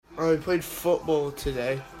we played football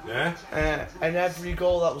today. Yeah? And every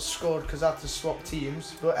goal that was scored, because I had to swap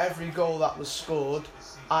teams, but every goal that was scored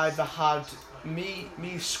either had me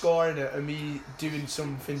scoring it or me doing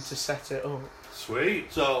something to set it up.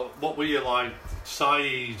 Sweet. So, what were you like?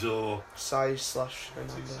 Saeed or...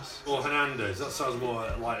 Saeed/Hernandez. Or Hernandez? That sounds more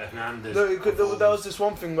like a Hernandez. No, there was this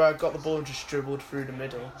one thing where I got the ball and just dribbled through the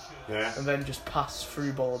middle. Yeah. And then just passed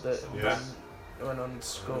through balled it and Yeah. then went on and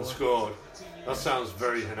scored. And scored. That sounds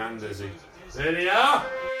very Hernandez-y. There they are!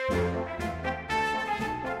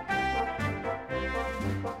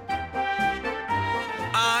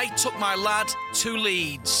 I took my lad to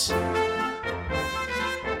Leeds.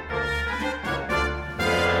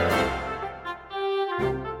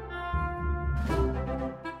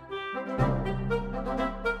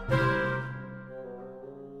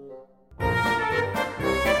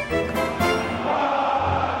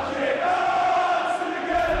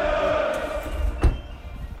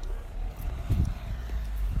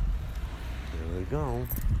 There we go.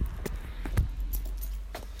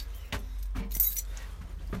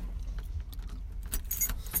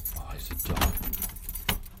 Oh, it's a dog.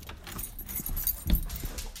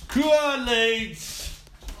 Come on, Leeds!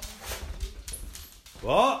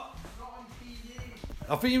 What?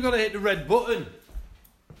 I think you've got to hit the red button.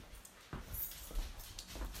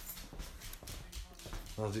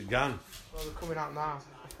 How's it gone? Well, they're coming out now,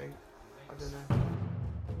 I think. I don't know.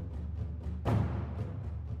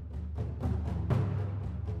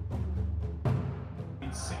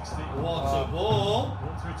 What a ball!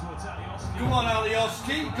 Come on,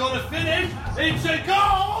 Alioski, got to finish. It's a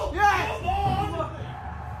goal! Yes! Come on!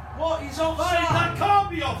 What? He's Hey, that can't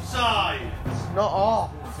be offside! It's not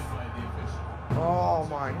off. Oh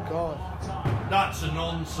my god. That's a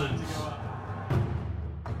nonsense.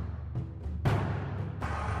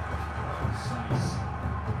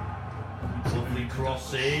 Lovely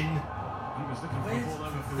cross in.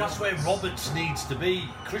 That's where Roberts needs to be.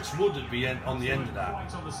 Chris Wood would be on the end of that.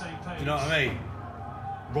 Do you know what I mean?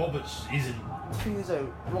 Roberts isn't. The thing is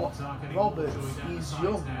though, Roberts, he's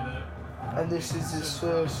young. And this is his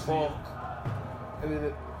first four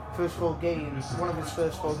games, one of his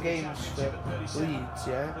first 4 games for Leeds,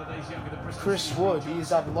 yeah? Chris Wood, he's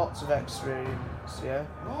had lots of experience, yeah?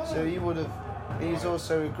 So he's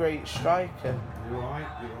also a great striker. You're right.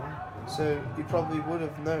 So he probably would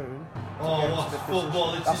have known. Oh, what's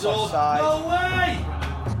football? It's That's his own. offside. No way!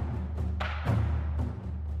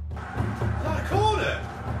 Is that a corner?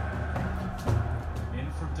 In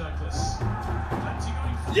from Douglas. Plenty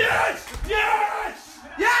going for Yes! Yes!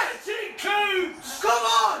 Yes! It Coots! Come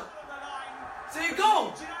on! See,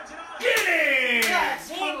 goal! Get in!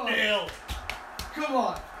 Yes, 1-0. Come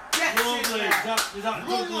on! Get Lovely. in! Is that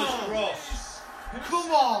Douglas on. cross?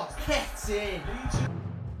 Come on! Get in!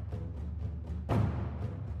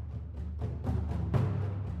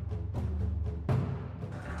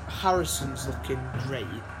 Harrison's looking great.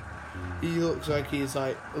 He looks like he's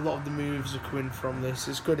like a lot of the moves are coming from this.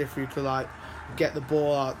 It's good if we could like get the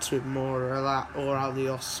ball out to him more or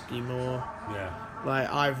Alioski more. Yeah. Like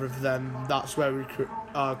either of them, that's where we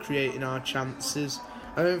are creating our chances.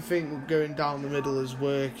 I don't think going down the middle is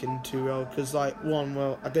working too well because I'm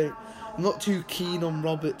not too keen on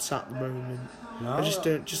Roberts at the moment. No, I just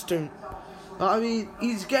don't. I mean,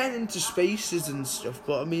 he's getting into spaces and stuff,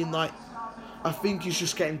 but I mean, like, I think he's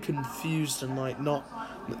just getting confused and like not.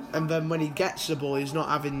 And then when he gets the ball, he's not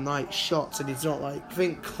having like shots, and he's not like. I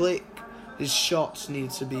think his shots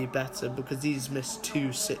need to be better because he's missed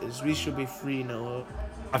 2 sitters. We should be 3-0 up.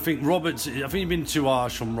 I think you've been too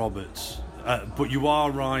harsh on Roberts. But you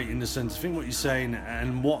are right in the sense. I think what you're saying,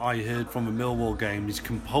 and what I heard from the Millwall game, is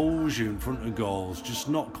composure in front of goals just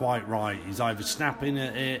not quite right. He's either snapping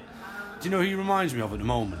at it. Do you know who he reminds me of at the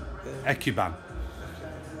moment? Ekuban.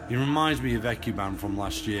 He reminds me of Ekuban from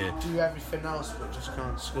last year. Do everything else but just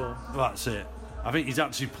can't score. That's it. I think he's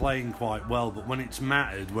actually playing quite well, but when it's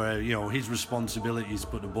mattered, where his responsibility is to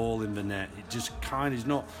put the ball in the net, it just kind of is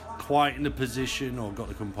not quite in the position or got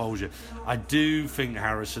the composure. I do think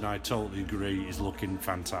Harrison, I totally agree, is looking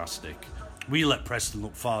fantastic. We let Preston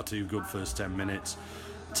look far too good first 10 minutes.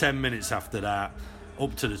 10 minutes after that,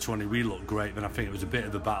 up to the 20, we looked great, but I think it was a bit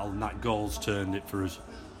of a battle, and that goal's turned it for us.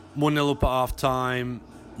 1-0 up at half time.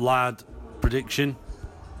 Lad, prediction?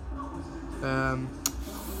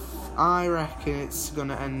 I reckon it's going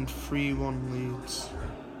to end 3-1 Leeds.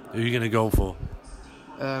 Who are you going to go for?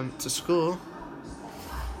 To score,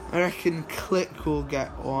 I reckon Click will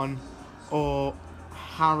get one, or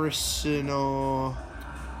Harrison or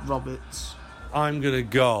Roberts. I'm going to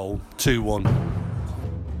go 2-1.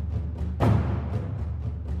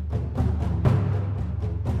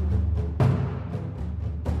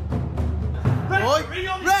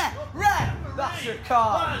 Ref! That's a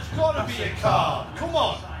card. That's got to be a card. Come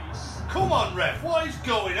on, ref. What is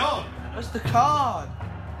going on? That's the card.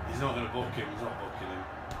 He's not going to book him. He's not booking him.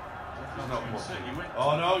 He's not booking him.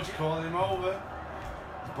 Oh no, he's calling him over.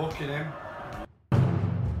 He's booking him.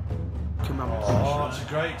 Come on. Oh, it's a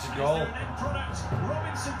goal.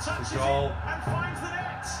 It's a goal.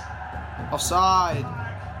 Offside.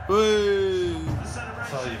 Woo! I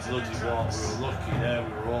tell you bloody what, we were lucky there. We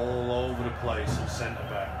were all over the place at centre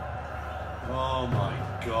back. Oh my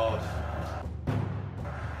God.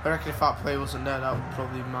 I reckon if that player wasn't there, that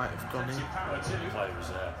probably might have gone in. The player was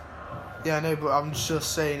there. Yeah, I know, but I'm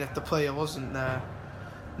just saying if the player wasn't there,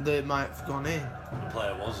 they might have gone in. The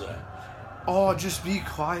player was there. Oh, just be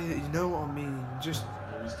quiet, you know what I mean? Just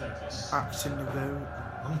acting the goat.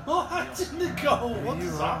 I'm not acting the goal. What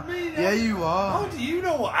does that mean? Yeah, you are. How do you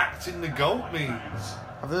know what acting the goat means?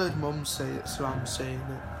 I've heard Mum say it, so I'm saying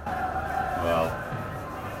it. Well,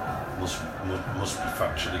 must be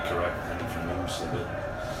factually correct then if your mum said it.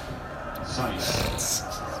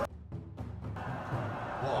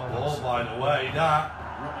 What a ball, by the way, that.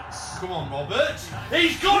 Come on, Robert.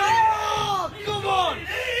 He's got it! Come on! Get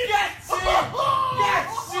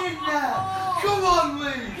in there! Come on,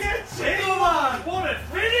 Lee! Get in! Come on! What a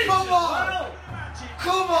finish! Come on! as well.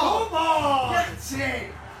 Come on! Come on! Get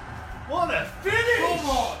in! What a finish! Come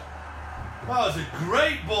on! That was a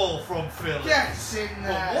great ball from Phil. Get in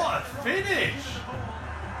there! But what a finish!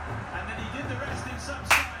 And then he did the rest in some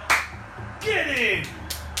style. Get in!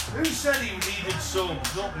 Who said he needed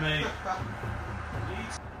subs? Not me. I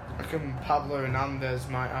reckon Pablo Hernandez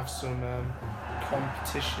might have some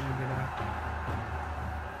competition with him.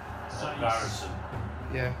 Embarrassing.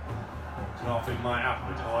 Yeah. Nothing might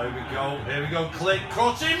happen. Oh, here we go. Click,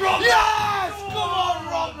 crossing, Robert! Yes! Come on,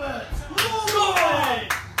 Robert! Come on!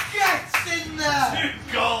 Get in there!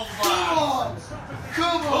 2 goals, Come on!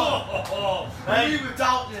 Come on! Oh, Hey, you were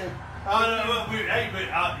doubting him.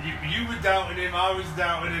 You were doubting him, I was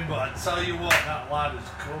doubting him, but I tell you what, that lad has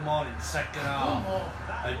come on in second half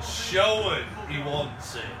and shown he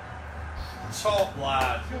wants it. Top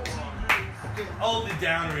lad. Only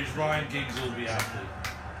downer is Ryan Giggs will be happy.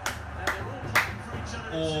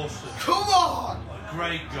 Awesome. Come on! A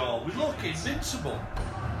great goal. We look invincible.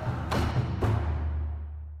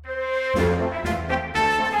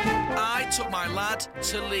 I took my lad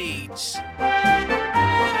to Leeds.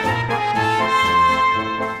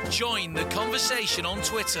 Join the conversation on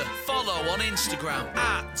Twitter. Follow on Instagram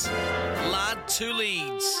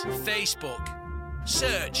 @Lad2Leeds. Facebook.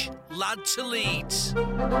 Search Lad to Leeds.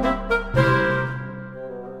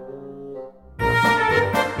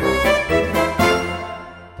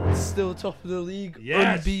 Still top of the league,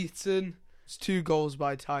 Yes. unbeaten. It's 2 goals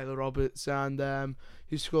by Tyler Roberts, and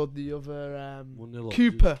who scored the other? 1-0 up.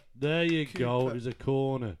 Cooper. There you go. Cooper. It was a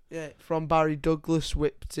corner. Yeah, from Barry Douglas,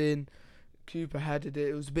 whipped in. Cooper headed it.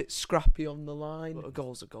 It was a bit scrappy on the line. But a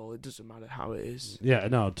goal's a goal. It doesn't matter how it is. Yeah,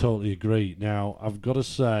 no, I totally agree. Now, I've got to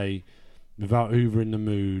say, without Hoover in the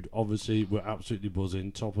mood, obviously we're absolutely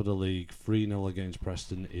buzzing. Top of the league, 3-0 against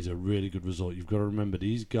Preston is a really good result. You've got to remember,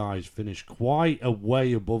 these guys finished quite a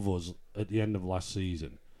way above us at the end of last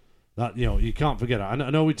season. That, you know, you can't forget that. I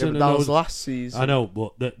know we turned that was last season. I know,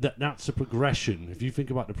 but that's a progression. If you think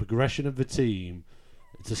about the progression of the team,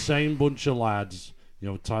 it's the same bunch of lads. You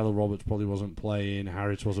know, Tyler Roberts probably wasn't playing.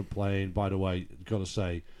 Harris wasn't playing. By the way, got to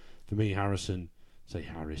say, for me, Harris,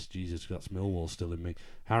 Jesus, that's Millwall still in me.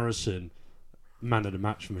 Harrison, man of the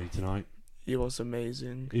match for me tonight. He was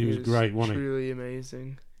amazing. He was great, wasn't he? Truly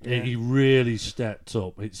amazing. He really stepped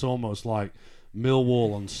up. It's almost like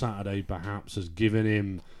Millwall on Saturday perhaps has given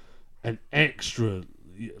him an extra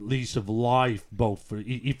lease of life. Both for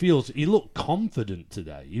he looked confident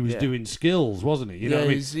today. He was doing skills, wasn't he? You know what I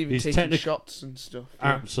mean? He's even taking shots and stuff.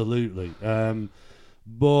 Absolutely.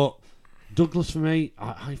 But Douglas, for me,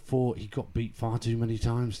 I thought he got beat far too many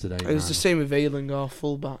times today. It was the same with Ayling. Our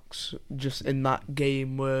fullbacks just in that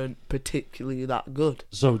game weren't particularly that good.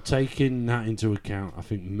 So taking that into account, I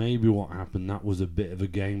think maybe what happened, that was a bit of a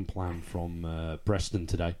game plan from Preston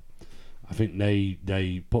today. I think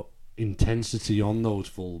they put intensity on those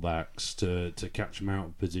fullbacks to catch them out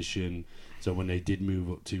of position. So when they did move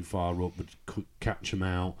up too far up, but could catch them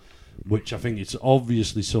out. Which I think it's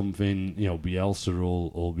obviously something, you know, Bielsa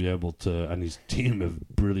will be able to, and his team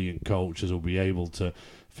of brilliant coaches will be able to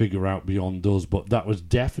figure out beyond us. But that was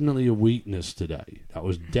definitely a weakness today. That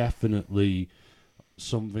was definitely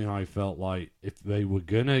something I felt like if they were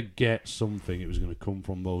going to get something, it was going to come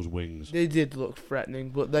from those wings. They did look threatening,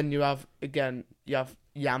 but then you have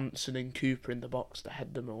Janssen and Cooper in the box to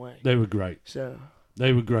head them away. They were great. So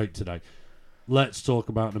they were great today. Let's talk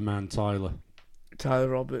about the man, Tyler. Tyler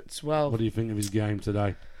Roberts. Well, What do you think of his game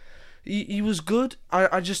today? he was good.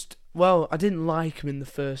 I didn't like him in the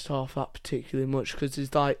first half that particularly much because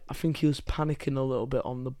he's like, I think he was panicking a little bit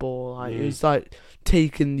on the ball. Like he was like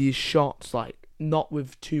taking these shots like not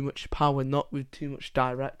with too much power, not with too much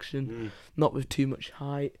direction, not with too much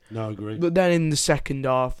height. No, I agree. But then in the second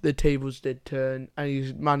half, the tables did turn, and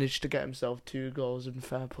he managed to get himself 2 goals, and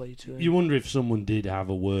fair play to him. You wonder if someone did have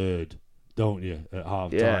a word, don't you, at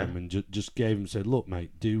half time, and just gave him, said, look,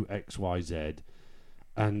 mate, do X, Y, Z.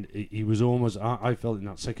 And he was almost, I felt in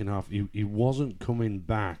that second half, he wasn't coming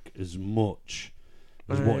back as much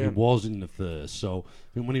as what he was in the first. So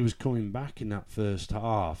I think when he was coming back in that first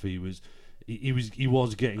half, he was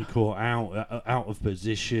getting caught out of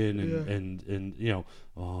position and you know,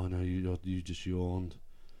 oh no, you just yawned.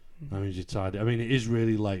 I mean, you're tired. I mean, it is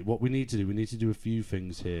really late. What we need to do a few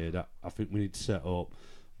things here that I think we need to set up.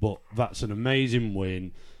 But that's an amazing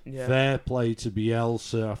win. Yeah. Fair play to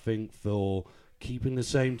Bielsa, I think, for keeping the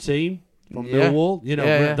same team from Millwall. You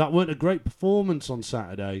know, that weren't a great performance on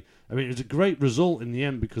Saturday. I mean, it was a great result in the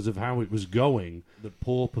end because of how it was going. The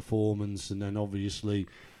poor performance, and then obviously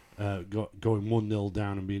going 1-0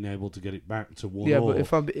 down and being able to get it back to 1-0. Yeah,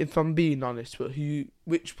 but if I'm being honest, but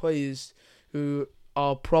which players who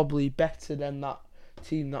are probably better than that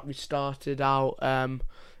team that we started out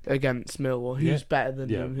against Millwall, who's better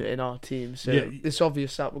than them in our team? So it's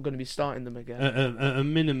obvious that we're going to be starting them again. At a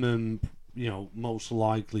minimum, you know, most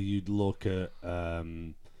likely you'd look at,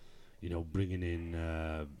 you know, bringing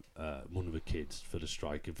in one of the kids for the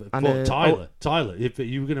striker. Tyler. If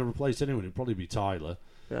you were going to replace anyone, it'd probably be Tyler.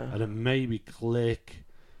 Yeah. And then maybe Click.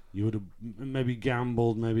 You would have maybe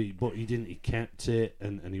gambled, but he didn't. He kept it,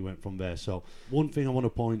 and he went from there. So one thing I want to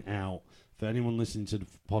point out for anyone listening to the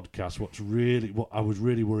podcast, what I was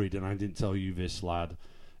really worried, and I didn't tell you this, lad,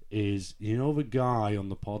 is, you know, the guy on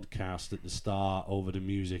the podcast at the start over the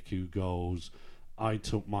music who goes, I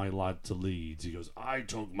took my lad to Leeds. He goes, I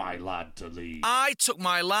took my lad to Leeds. I took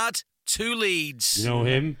my lad to Leeds. You know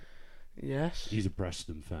him? Yes. He's a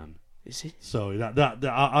Preston fan. Is he? So that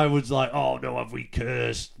I was like, oh no, have we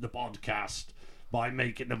cursed the podcast by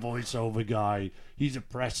making the voiceover guy? He's a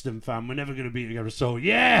Preston fan. We're never going to beat together. So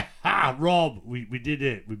yeah, Rob, we did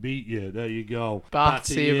it. We beat you. There you go.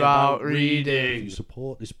 Batty about reading.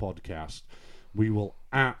 Support this podcast. We will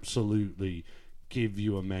absolutely give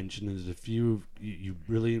you a mention. There's a few of you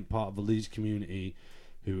brilliant part of the Leeds community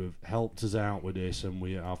who have helped us out with this, and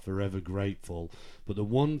we are forever grateful. But the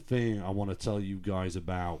one thing I want to tell you guys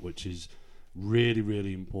about, which is really,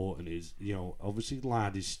 really important, is, you know, obviously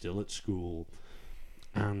lad is still at school,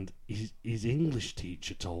 and his English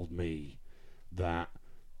teacher told me that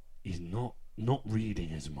he's not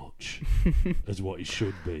reading as much as what he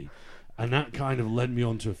should be. And that kind of led me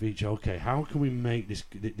on to a feature, okay, how can we make this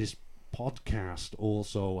podcast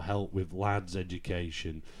also help with lads'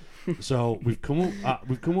 education? So we've come up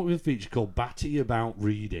with a feature called Batty About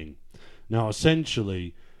Reading. Now,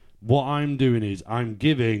 essentially, what I'm doing is I'm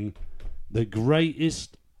giving the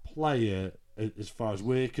greatest player, as far as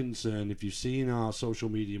we're concerned. If you've seen our social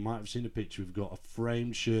media, you might have seen a picture. We've got a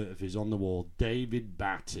framed shirt of his on the wall, David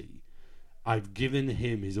Batty. I've given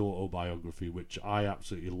him his autobiography, which I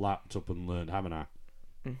absolutely lapped up and learned, haven't I?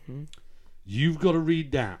 Mm-hmm. You've got to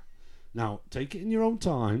read that. Now, take it in your own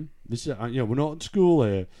time. This is, you know, we're not at school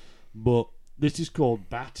here, but this is called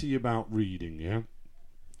Batty About Reading, yeah?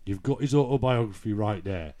 You've got his autobiography right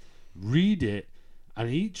there. Read it, and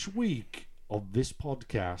each week of this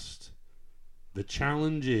podcast, the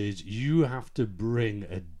challenge is you have to bring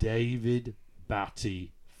a David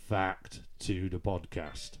Batty fact to the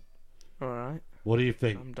podcast. All right. What do you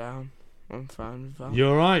think? I'm down. I'm fine with that.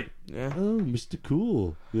 You're right. Yeah. Oh, Mr.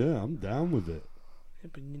 Cool. Yeah, I'm down with it. Yeah,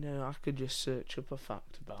 but you know, I could just search up a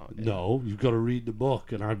fact about it. No, you've got to read the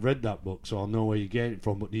book, and I've read that book, so I'll know where you get it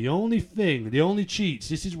from. But the only cheats,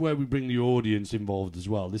 this is where we bring the audience involved as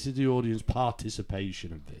well. This is the audience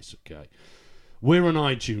participation of this, okay? We're on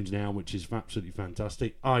iTunes now, which is absolutely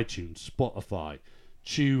fantastic. iTunes, Spotify,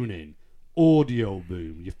 TuneIn, Audio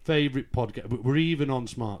Boom, your favourite podcast. We're even on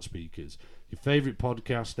smart speakers. Your favourite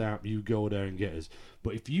podcast app, you go there and get us.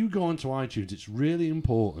 But if you go onto iTunes, it's really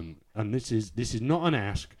important, and this is not an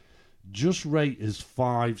ask, just rate us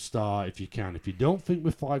 5-star if you can. If you don't think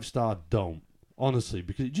we're 5-star, don't. Honestly,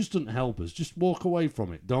 because it just doesn't help us. Just walk away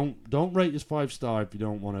from it. Don't rate us 5-star if you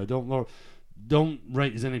don't want to. Don't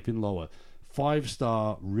rate us anything lower.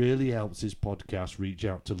 5-star really helps this podcast reach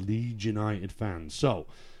out to Leeds United fans. So,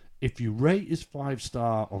 if you rate us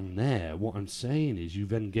 5-star on there, what I'm saying is you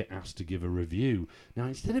then get asked to give a review. Now,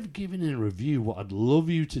 instead of giving a review, what I'd love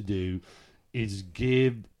you to do is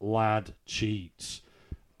give Lad cheats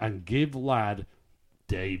and give Lad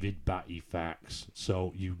David Batty facts.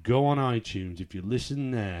 So you go on iTunes, if you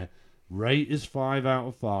listen there, rate us 5 out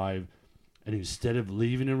of 5, and instead of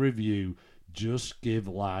leaving a review, just give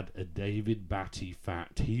Lad a David Batty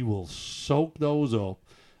fact. He will soak those up,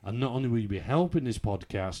 and not only will you be helping this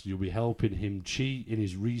podcast, you'll be helping him cheat in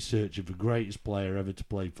his research of the greatest player ever to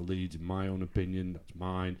play for Leeds, in my own opinion. That's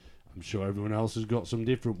mine. I'm sure everyone else has got some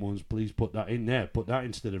different ones. Please put that in there. Put that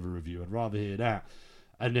instead of a review. I'd rather hear that.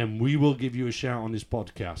 And then we will give you a shout on this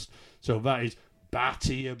podcast. So that is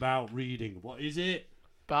Batty About Reading. What is it?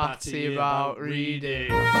 Batty About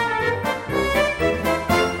Reading.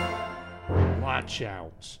 Lad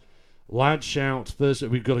shouts. Lad shouts. First,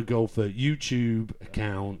 we've got to go for YouTube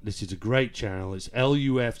account. This is a great channel. It's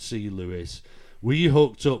LUFC Lewis. We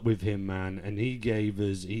hooked up with him, man, and he gave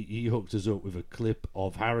us. He hooked us up with a clip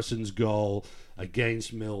of Harrison's goal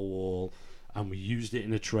against Millwall, and we used it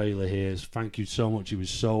in a trailer here. Thank you so much. He was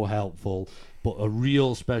so helpful. But a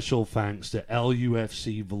real special thanks to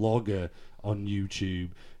LUFC Vlogger on YouTube,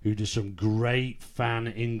 who does some great fan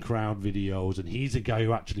in-crowd videos, and he's a guy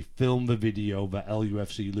who actually filmed the video that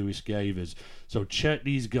LUFC Lewis gave us. So check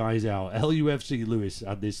these guys out. LUFC Lewis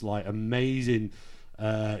had this like amazing.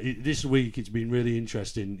 This week it's been really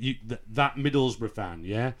interesting. That Middlesbrough fan,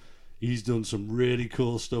 yeah, he's done some really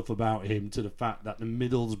cool stuff about him, to the fact that the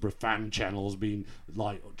Middlesbrough fan channel's been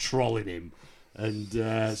like trolling him. And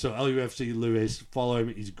so LUFC Lewis, follow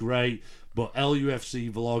him, he's great. But LUFC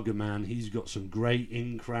Vlogger, man, he's got some great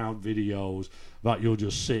in-crowd videos that you'll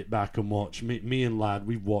just sit back and watch. Me and Lad,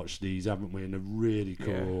 we've watched these, haven't we? And they're really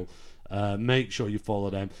cool. Yeah. Make sure you follow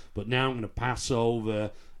them. But now I'm going to pass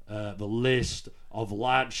over the list of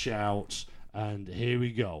Lad shouts, and here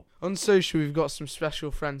we go. On social, we've got some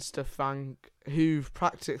special friends to thank who've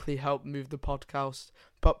practically helped move the podcast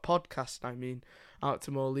out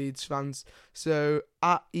to more Leeds fans. So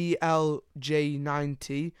at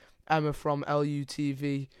ELJ90, Emma from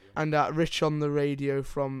LUTV, and at Rich on the Radio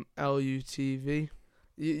from LUTV.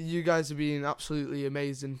 You guys have been absolutely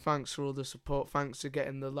amazing. Thanks for all the support. Thanks for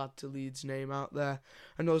getting the Lad to Leeds name out there.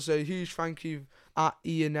 And also a huge thank you at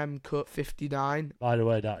Ian M. Cook 59. By the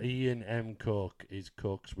way, that Ian M. Cook is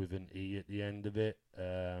Cooks with an E at the end of it.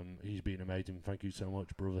 He's been amazing. Thank you so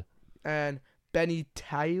much, brother. And Benny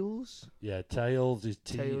Tails. Yeah, Tails is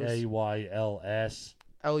Tayls.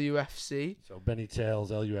 LUFC. So Benny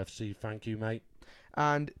Tails, LUFC. Thank you, mate.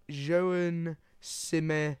 And Joan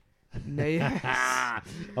Sime. I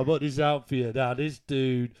put this out for you. Now, this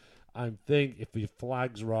dude, I think, if your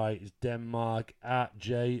flag's right, is Denmark at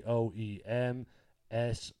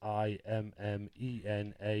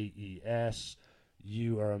JOEMSIMMENAES.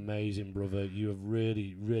 You are amazing, brother. You have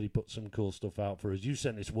really, really put some cool stuff out for us. You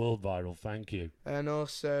sent this world viral. Thank you. And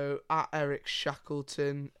also at Eric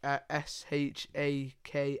Shackleton,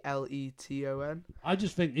 SHAKLETON. I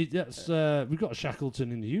just think we've got a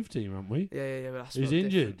Shackleton in the youth team, haven't we? Yeah, but that's He's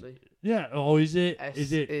injured. Yeah. Oh, is it?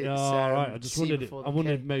 Is it? It's, all right. I just wondered. I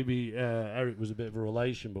wondered if maybe Eric was a bit of a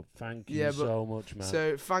relation, but thank you so much, man.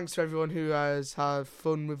 So thanks to everyone who has had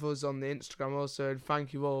fun with us on the Instagram also, and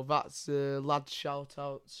thank you all. That's Lad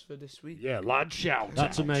shout-outs for this week. Yeah, Lad shout.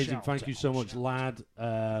 That's amazing. Thank you so much, Lad.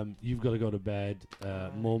 You've got to go to bed.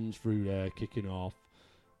 Mum's through there kicking off.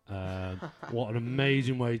 What an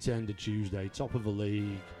amazing way to end a Tuesday. Top of the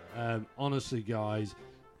league. Honestly, guys,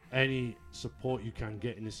 any support you can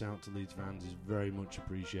getting this out to Leeds fans is very much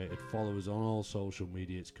appreciated. Follow us on all social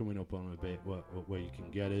media. It's coming up on a bit where you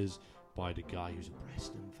can get us by the guy who's a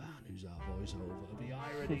Preston fan, who's our voiceover. The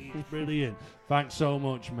irony is brilliant. Thanks so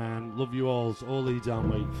much, man. Love you all Leeds,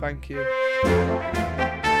 aren't we? Thank you.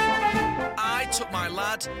 I took my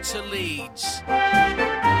lad to Leeds.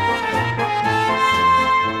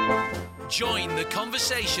 Join the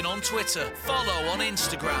conversation on Twitter. Follow on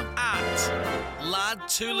Instagram at Lad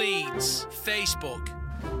to Leeds. Facebook.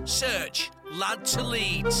 Search Lad to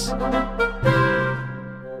Leeds.